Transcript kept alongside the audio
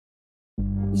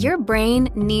Your brain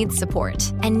needs support,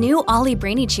 and new Ollie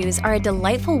Brainy Chews are a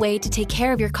delightful way to take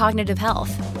care of your cognitive health.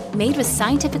 Made with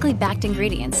scientifically backed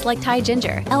ingredients like Thai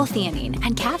ginger, L-theanine,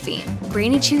 and caffeine,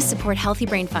 Brainy Chews support healthy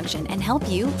brain function and help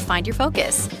you find your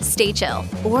focus, stay chill,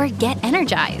 or get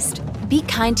energized. Be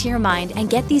kind to your mind and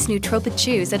get these nootropic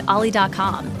chews at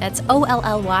ollie.com. That's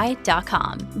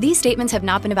OLLY.com. These statements have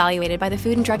not been evaluated by the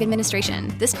Food and Drug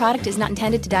Administration. This product is not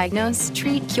intended to diagnose,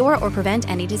 treat, cure, or prevent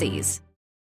any disease.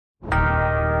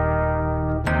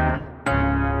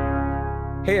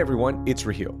 Hey everyone, it's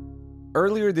Raheel.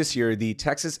 Earlier this year, the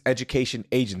Texas Education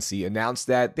Agency announced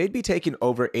that they'd be taking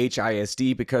over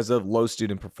HISD because of low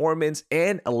student performance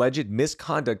and alleged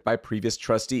misconduct by previous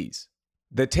trustees.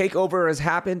 The takeover has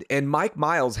happened, and Mike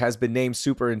Miles has been named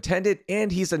superintendent,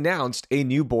 and he's announced a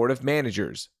new board of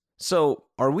managers. So,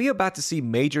 are we about to see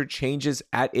major changes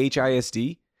at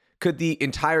HISD? Could the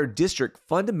entire district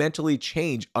fundamentally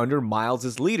change under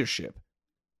Miles' leadership?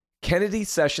 Kennedy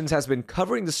Sessions has been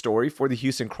covering the story for the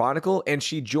Houston Chronicle, and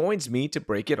she joins me to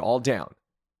break it all down.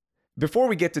 Before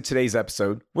we get to today's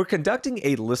episode, we're conducting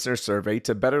a listener survey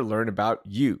to better learn about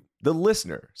you, the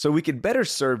listener, so we can better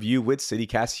serve you with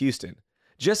CityCast Houston.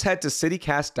 Just head to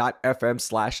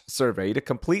citycast.fm/survey to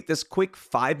complete this quick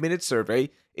 5-minute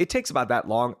survey. It takes about that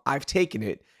long. I've taken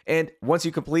it. And once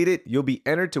you complete it, you'll be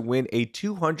entered to win a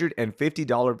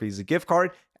 $250 Visa gift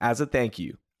card as a thank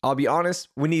you. I'll be honest,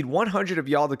 we need 100 of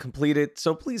y'all to complete it,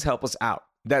 so please help us out.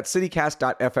 That's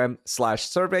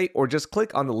citycast.fm/survey, or just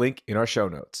click on the link in our show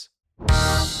notes.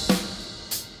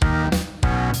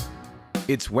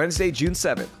 It's Wednesday, June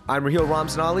 7th. I'm Raheel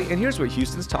Ramzanali, and here's what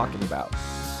Houston's talking about.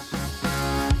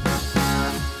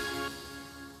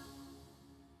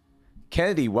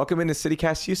 Kennedy, welcome into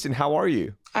CityCast Houston. How are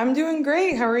you? I'm doing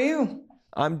great. How are you?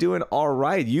 I'm doing all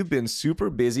right. You've been super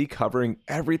busy covering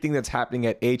everything that's happening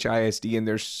at HISD, and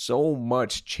there's so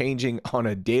much changing on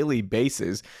a daily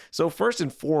basis. So first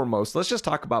and foremost, let's just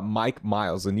talk about Mike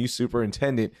Miles, the new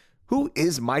superintendent. Who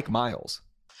is Mike Miles?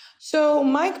 So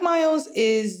Mike Miles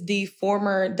is the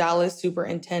former Dallas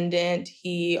superintendent.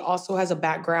 He also has a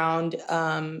background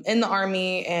in the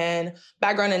Army and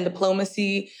background in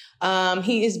diplomacy.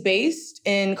 He is based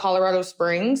in Colorado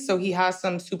Springs, so he has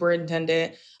some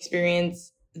superintendent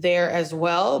experience there as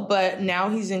well. But now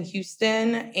he's in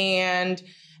Houston and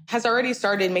has already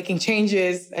started making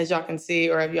changes, as y'all can see,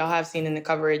 or if y'all have seen in the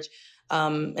coverage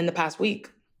in the past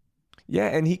week. Yeah,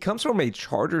 and he comes from a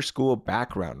charter school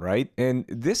background, right? And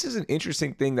this is an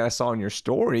interesting thing that I saw in your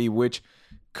story, which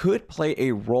could play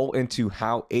a role into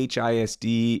how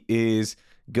HISD is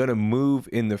going to move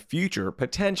in the future,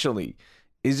 potentially.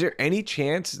 Is there any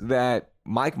chance that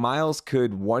Mike Miles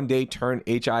could one day turn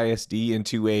HISD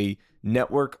into a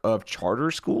network of charter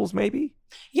schools, maybe?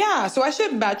 Yeah, so I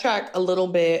should backtrack a little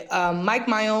bit. Mike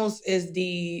Miles is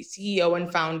the CEO and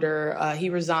founder. He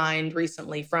resigned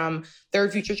recently from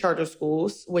Third Future Charter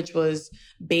Schools, which was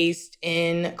based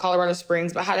in Colorado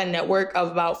Springs, but had a network of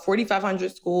about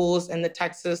 4,500 schools in the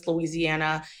Texas,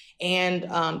 Louisiana, and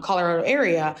Colorado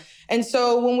area. And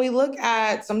so when we look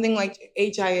at something like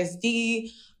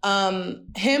HISD,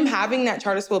 him having that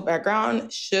charter school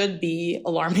background should be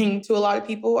alarming to a lot of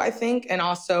people, I think. And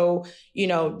also,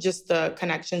 just the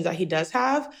connections that he does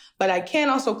have. But I can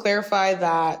also clarify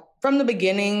that from the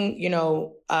beginning,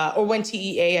 or when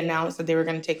TEA announced that they were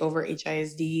going to take over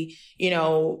HISD,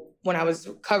 when I was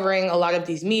covering a lot of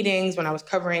these meetings, when I was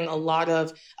covering a lot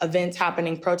of events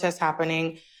happening, protests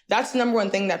happening, that's the number one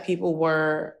thing that people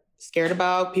were scared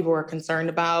about, people were concerned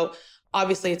about.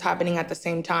 Obviously, it's happening at the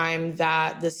same time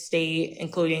that the state,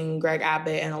 including Greg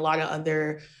Abbott and a lot of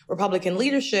other Republican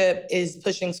leadership, is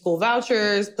pushing school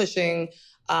vouchers, pushing,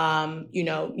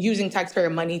 using taxpayer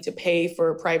money to pay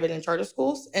for private and charter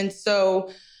schools. And so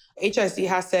HISD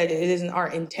has said it isn't our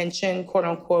intention, quote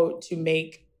unquote, to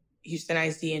make Houston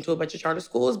ISD into a bunch of charter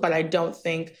schools, but I don't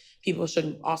think people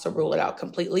should also rule it out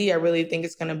completely. I really think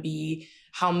it's going to be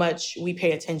how much we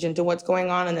pay attention to what's going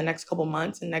on in the next couple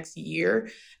months and next year.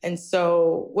 And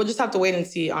so we'll just have to wait and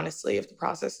see, honestly, if the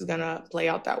process is going to play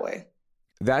out that way.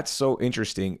 That's so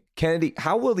interesting. Kennedy,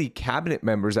 how will the cabinet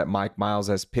members that Mike Miles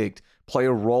has picked play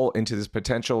a role into this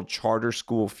potential charter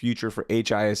school future for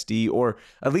HISD, or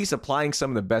at least applying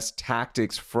some of the best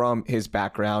tactics from his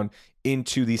background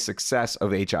into the success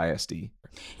of HISD?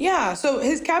 Yeah, so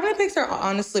his cabinet picks are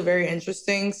honestly very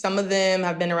interesting. Some of them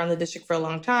have been around the district for a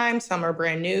long time. Some are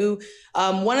brand new.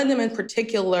 One of them in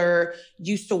particular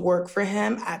used to work for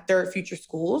him at Third Future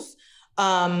Schools,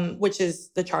 which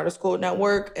is the charter school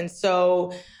network. And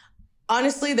so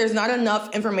honestly, there's not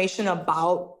enough information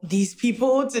about these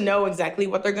people to know exactly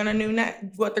what they're going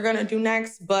to do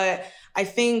next. But I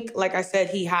think, like I said,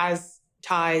 he has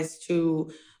ties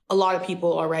to a lot of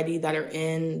people already that are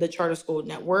in the charter school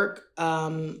network,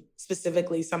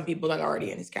 specifically some people that are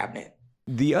already in his cabinet.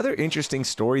 The other interesting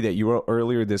story that you wrote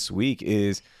earlier this week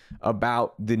is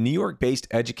about the New York-based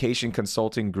education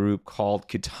consulting group called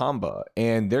Kitamba,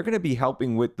 and they're going to be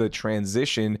helping with the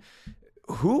transition.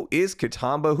 Who is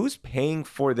Kitamba? Who's paying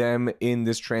for them in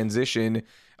this transition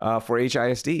for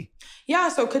HISD? Yeah,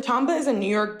 so Kitamba is a New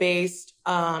York-based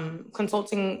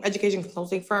education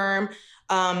consulting firm.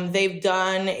 They've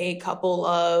done a couple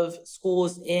of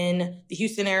schools in the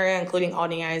Houston area, including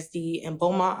Albany ISD and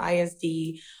Beaumont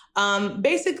ISD.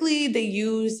 Basically, they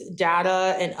use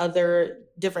data and other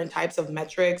different types of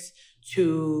metrics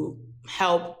to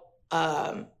help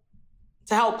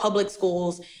public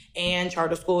schools and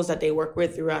charter schools that they work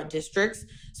with throughout districts.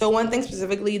 So one thing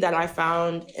specifically that I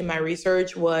found in my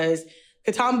research was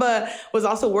Kitamba was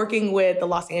also working with the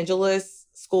Los Angeles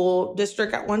school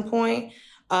district at one point.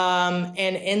 And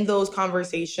in those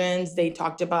conversations, they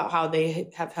talked about how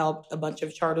they have helped a bunch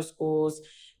of charter schools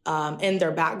in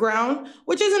their background,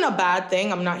 which isn't a bad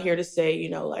thing. I'm not here to say,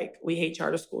 like we hate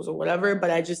charter schools or whatever, but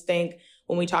I just think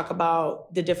when we talk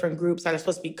about the different groups that are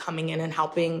supposed to be coming in and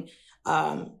helping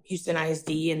Houston ISD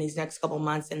in these next couple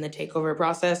months in the takeover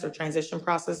process or transition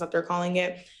process that they're calling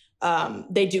it,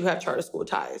 they do have charter school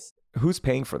ties. Who's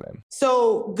paying for them?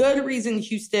 So Good Reason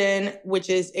Houston, which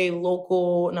is a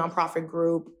local nonprofit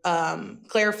group,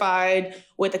 clarified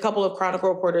with a couple of Chronicle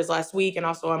reporters last week. And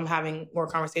also I'm having more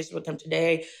conversations with them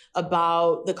today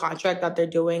about the contract that they're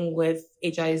doing with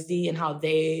HISD and how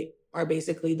they are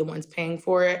basically the ones paying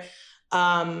for it.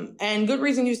 And Good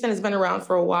Reason Houston has been around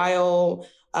for a while.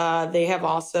 They have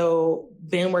also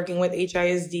been working with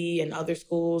HISD and other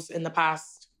schools in the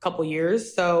past couple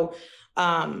years. So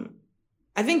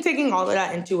I think taking all of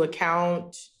that into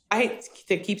account, I hate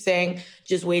to keep saying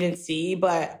just wait and see,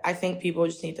 but I think people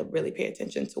just need to really pay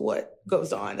attention to what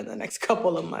goes on in the next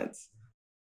couple of months.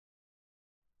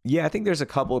 Yeah, I think there's a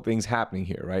couple of things happening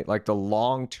here, right? Like the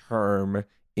long-term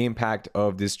impact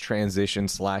of this transition /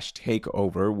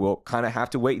 takeover, we'll kind of have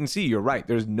to wait and see. You're right.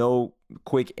 There's no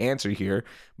quick answer here.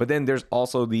 But then there's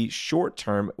also the short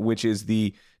term, which is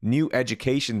the new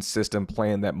education system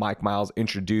plan that Mike Miles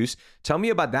introduced. Tell me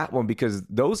about that one, because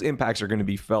those impacts are going to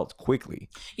be felt quickly.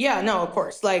 Yeah, no, of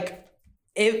course. Like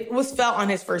it was felt on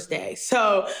his first day.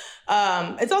 So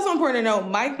it's also important to note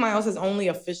Mike Miles has only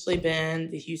officially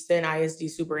been the Houston ISD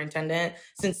superintendent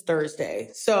since Thursday.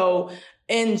 So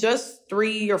in just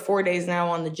 3 or 4 days now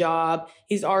on the job,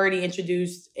 he's already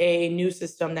introduced a new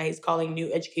system that he's calling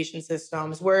New Education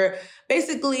Systems, where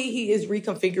basically he is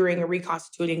reconfiguring and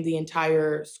reconstituting the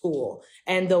entire school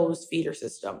and those feeder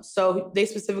systems. So they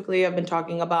specifically have been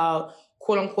talking about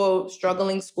quote unquote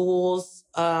struggling schools,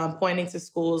 pointing to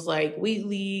schools like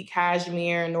Wheatley,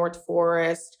 Kashmere, North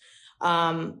Forest,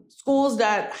 schools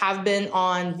that have been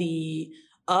on the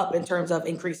up in terms of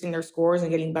increasing their scores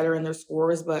and getting better in their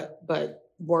scores, but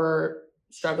were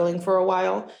struggling for a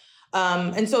while.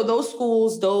 And so those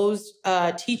schools, those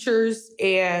teachers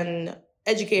and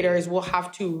educators will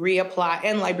have to reapply,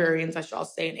 and librarians, I shall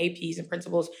say, and APs and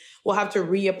principals will have to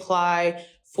reapply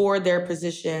for their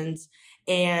positions.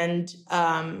 And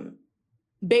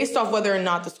based off whether or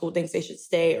not the school thinks they should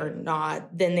stay or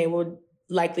not, then they would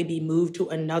likely be moved to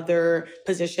another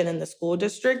position in the school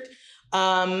district.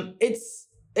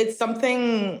 It's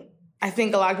something I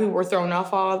think a lot of people were thrown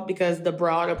off of because the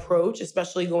broad approach,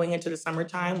 especially going into the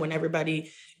summertime when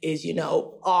everybody is,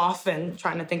 off and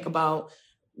trying to think about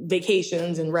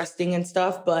vacations and resting and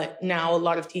stuff. But now a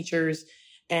lot of teachers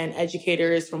and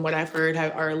educators, from what I've heard,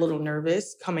 are a little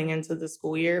nervous coming into the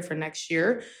school year for next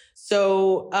year.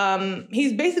 So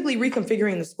he's basically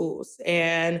reconfiguring the schools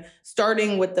and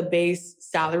starting with the base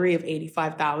salary of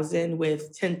 $85,000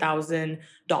 with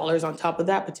 $10,000 on top of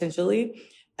that potentially.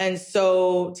 And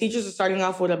so teachers are starting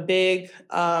off with a big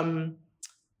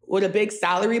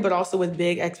salary, but also with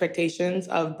big expectations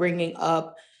of bringing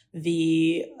up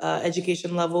the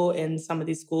education level in some of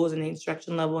these schools and the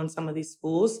instruction level in some of these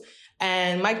schools.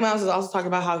 And Mike Miles is also talking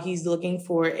about how he's looking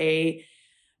for a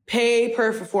pay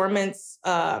per performance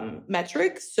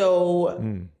metric.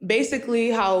 So basically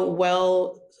how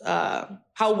well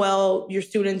your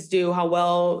students do, how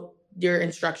well your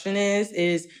instruction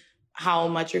is how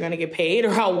much you're going to get paid or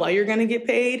how well you're going to get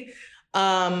paid.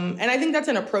 And I think that's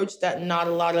an approach that not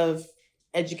a lot of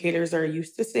educators are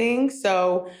used to seeing.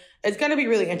 So it's going to be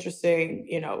really interesting,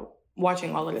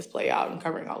 watching all of this play out and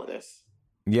covering all of this.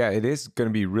 Yeah, it is going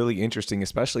to be really interesting,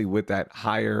 especially with that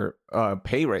higher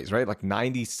pay raise, right? Like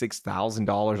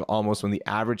 $96,000 almost, when the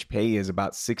average pay is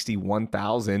about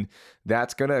 $61,000.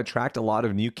 That's going to attract a lot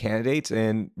of new candidates,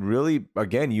 and really,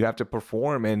 again, you have to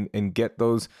perform and get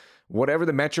those, whatever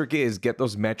the metric is, get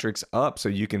those metrics up so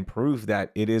you can prove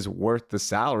that it is worth the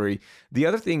salary. The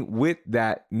other thing with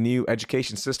that new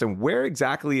education system, where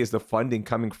exactly is the funding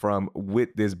coming from with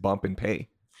this bump in pay?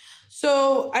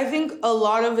 So I think a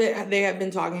lot of it they have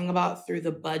been talking about through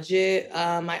the budget.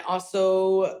 I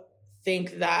also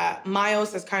think that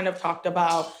Miles has kind of talked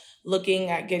about looking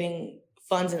at getting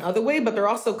funds in other way, but they're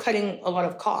also cutting a lot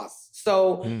of costs.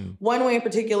 So one way in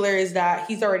particular is that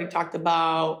he's already talked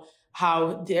about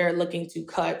how they're looking to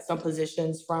cut some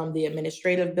positions from the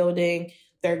administrative building.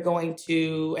 They're going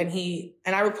to,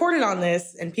 and I reported on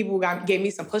this and people gave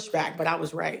me some pushback, but I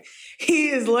was right. He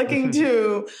is looking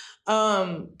to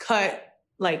cut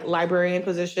like librarian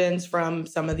positions from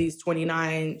some of these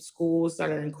 29 schools that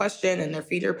are in question and their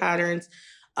feeder patterns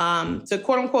to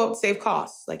quote unquote save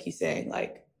costs. Like he's saying,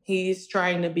 like he's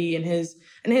trying to be in his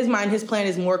mind, his plan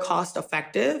is more cost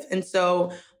effective. And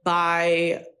so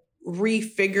by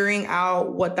refiguring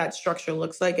out what that structure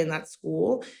looks like in that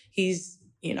school, he's,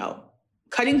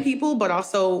 cutting people, but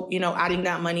also, adding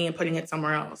that money and putting it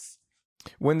somewhere else.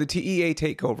 When the TEA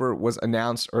takeover was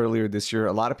announced earlier this year,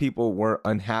 a lot of people were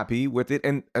unhappy with it,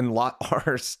 and a lot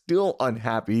are still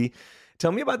unhappy.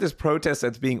 Tell me about this protest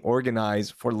that's being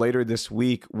organized for later this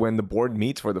week when the board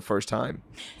meets for the first time.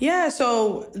 Yeah,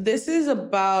 so this is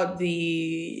about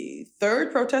the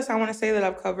third protest, I want to say, that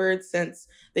I've covered since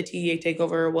the TEA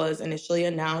takeover was initially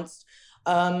announced.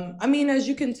 As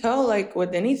you can tell, like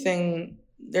with anything,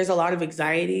 there's a lot of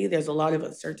anxiety, there's a lot of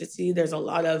uncertainty, there's a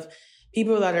lot of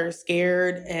people that are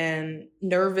scared and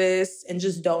nervous and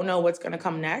just don't know what's going to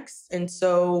come next. And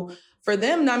so for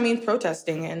them, that means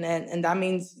protesting and that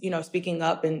means, speaking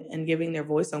up and giving their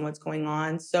voice on what's going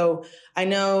on. So I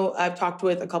know I've talked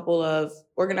with a couple of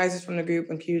organizers from the group,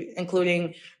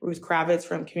 including Ruth Kravitz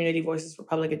from Community Voices for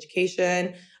Public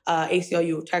Education,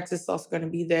 ACLU of Texas is also going to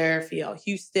be there, FIEL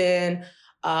Houston,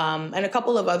 and a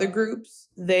couple of other groups.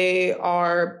 They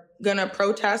are going to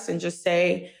protest and just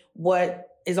say what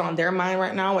is on their mind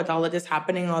right now with all of this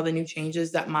happening, all the new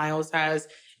changes that Miles has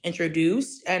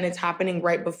introduced. And it's happening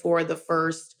right before the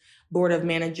first Board of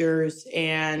Managers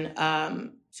and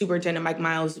Superintendent Mike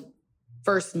Miles'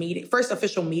 first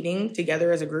official meeting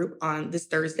together as a group on this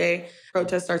Thursday.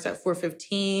 Protest starts at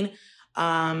 4:15.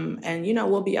 And,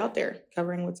 we'll be out there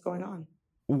covering what's going on.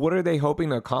 What are they hoping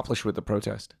to accomplish with the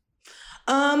protest?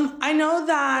 I know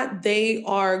that they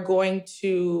are going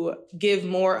to give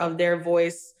more of their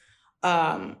voice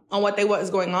on what is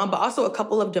going on, but also a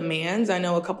couple of demands. I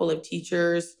know a couple of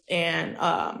teachers and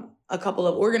a couple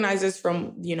of organizers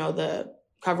from, the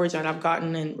coverage that I've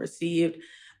gotten and received.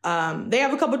 They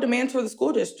have a couple of demands for the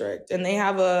school district, and they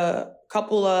have a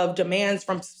couple of demands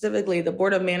from specifically the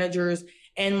Board of Managers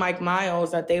and Mike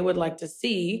Miles that they would like to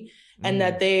see and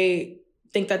that they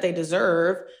think that they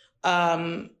deserve.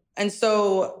 And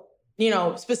so,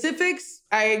 specifics,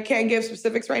 I can't give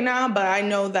specifics right now, but I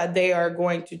know that they are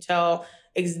going to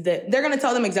they're going to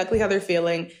tell them exactly how they're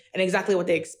feeling and exactly what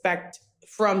they expect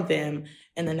from them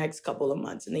in the next couple of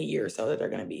months, in the year or so that they're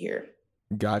going to be here.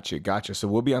 Gotcha. So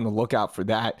we'll be on the lookout for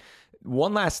that.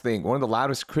 One last thing, one of the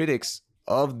loudest critics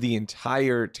of the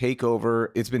entire takeover,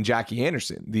 it's been Jackie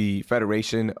Anderson, the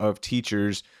Federation of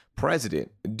Teachers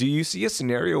president. Do you see a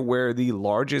scenario where the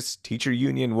largest teacher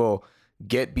union will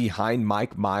get behind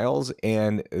Mike Miles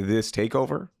and this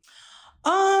takeover?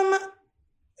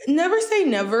 Never say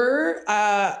never.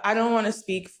 I don't want to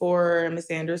speak for Ms.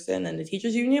 Anderson and the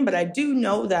teachers union, but I do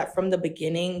know that from the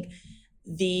beginning,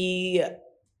 the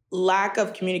lack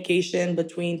of communication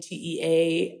between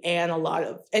TEA and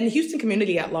and the Houston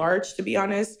community at large, to be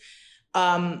honest,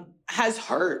 has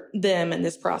hurt them in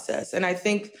this process. And I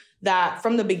think that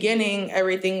from the beginning,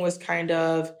 everything was kind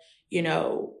of,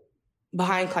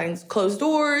 behind closed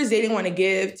doors. They didn't want to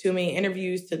give too many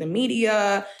interviews to the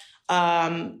media.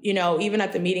 Even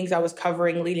at the meetings I was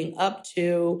covering leading up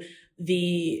to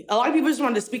a lot of people just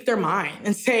wanted to speak their mind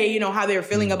and say, how they were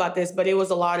feeling about this. But it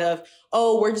was a lot of,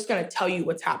 we're just going to tell you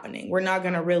what's happening. We're not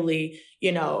going to really,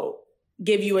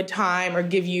 give you a time or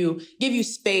give you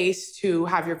space to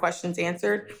have your questions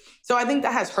answered. So I think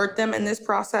that has hurt them in this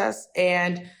process.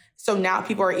 And so now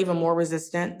people are even more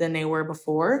resistant than they were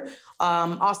before.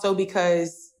 Also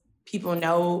because people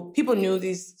knew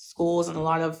these schools and a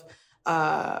lot of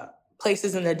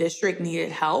places in the district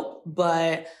needed help.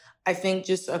 But I think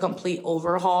just a complete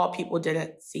overhaul, people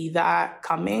didn't see that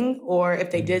coming. Or if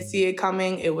they did see it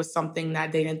coming, it was something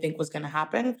that they didn't think was going to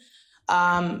happen.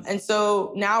 And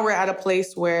so now we're at a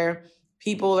place where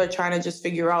people are trying to just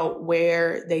figure out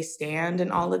where they stand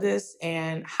in all of this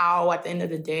and how at the end of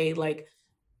the day, like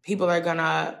kids are going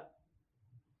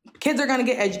to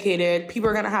get educated. People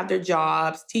are going to have their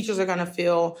jobs. Teachers are going to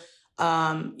feel,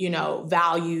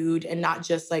 valued and not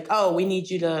just like, oh, we need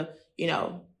you to,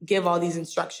 give all these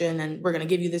instruction and we're going to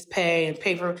give you this pay and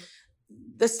pay for.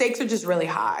 The stakes are just really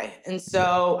high. And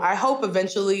so I hope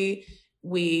eventually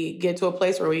we get to a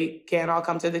place where we can all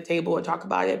come to the table and talk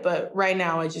about it. But right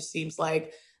now, it just seems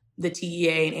like the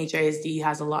TEA and HISD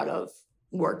has a lot of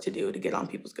work to do to get on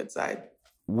people's good side.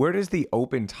 Where does the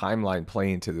open timeline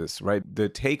play into this, right? The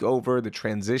takeover, the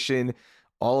transition,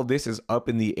 all of this is up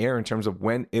in the air in terms of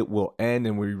when it will end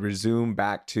and we resume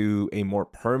back to a more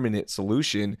permanent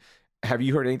solution. Have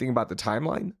you heard anything about the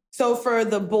timeline? So for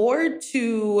the board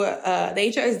the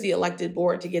HISD elected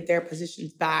board to get their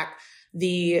positions back,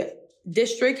 the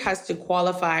district has to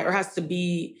qualify or has to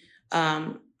get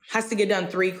done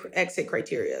 3 exit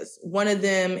criteria. One of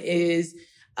them is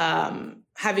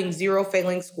having 0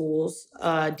 failing schools,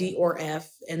 D or F,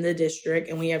 in the district.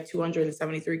 And we have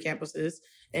 273 campuses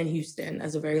in Houston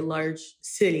as a very large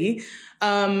city.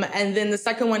 And then the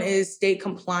second one is state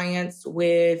compliance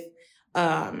with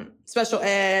special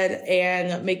ed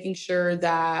and making sure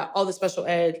that all the special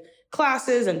ed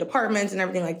classes and departments and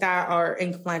everything like that are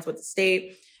in compliance with the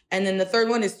state. And then the third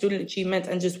one is student achievement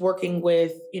and just working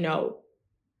with,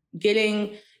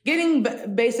 getting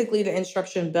basically the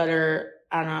instruction better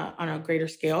on a greater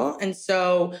scale. And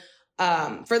so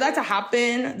for that to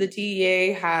happen, the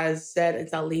TEA has said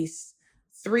it's at least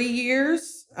 3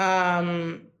 years,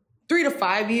 3 to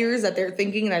 5 years that they're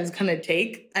thinking that it's going to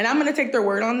take. And I'm going to take their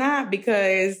word on that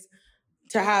because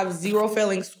to have 0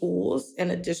 failing schools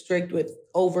in a district with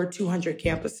over 200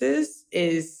 campuses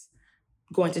is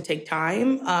going to take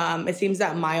time. It seems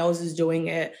that Miles is doing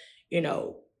it,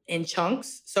 in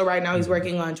chunks. So right now he's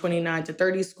working on 29 to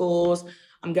 30 schools.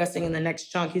 I'm guessing in the next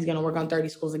chunk, he's going to work on 30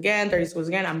 schools again,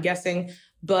 I'm guessing.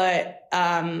 But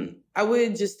I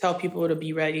would just tell people to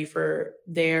be ready for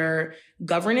their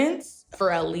governance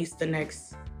for at least the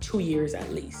next 2 years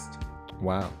at least.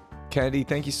 Wow. Kennedy,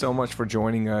 thank you so much for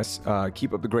joining us.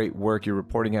 Keep up the great work. Your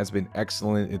reporting has been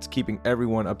excellent. It's keeping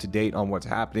everyone up to date on what's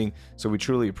happening. So we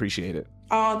truly appreciate it.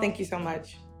 Oh, thank you so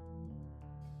much.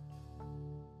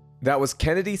 That was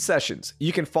Kennedy Sessions.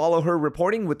 You can follow her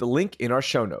reporting with the link in our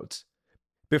show notes.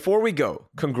 Before we go,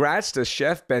 congrats to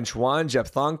Chef Benchuan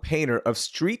Jepthong Painter of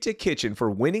Street to Kitchen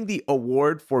for winning the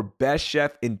award for Best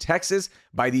Chef in Texas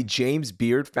by the James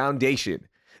Beard Foundation.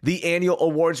 The annual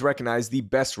awards recognize the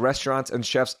best restaurants and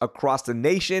chefs across the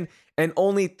nation, and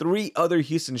only 3 other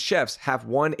Houston chefs have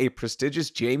won a prestigious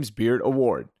James Beard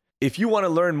Award. If you want to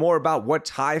learn more about what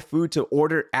Thai food to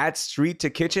order at Street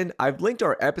to Kitchen, I've linked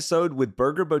our episode with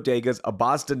Burger Bodega's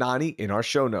Abbas Danani in our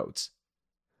show notes.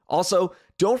 Also,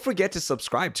 don't forget to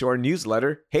subscribe to our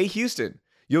newsletter, Hey Houston.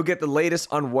 You'll get the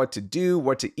latest on what to do,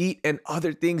 what to eat, and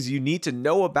other things you need to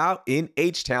know about in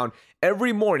H-Town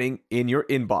every morning in your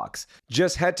inbox.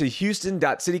 Just head to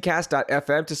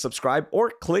houston.citycast.fm to subscribe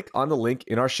or click on the link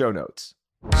in our show notes.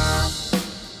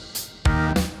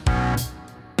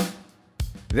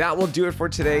 That will do it for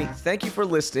today. Thank you for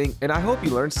listening, and I hope you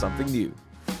learned something new.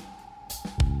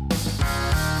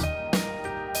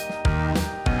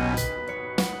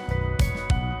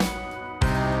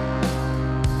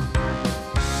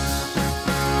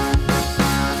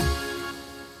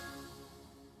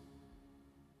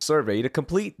 Survey to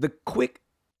complete the quick...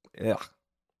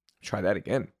 Try that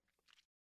again.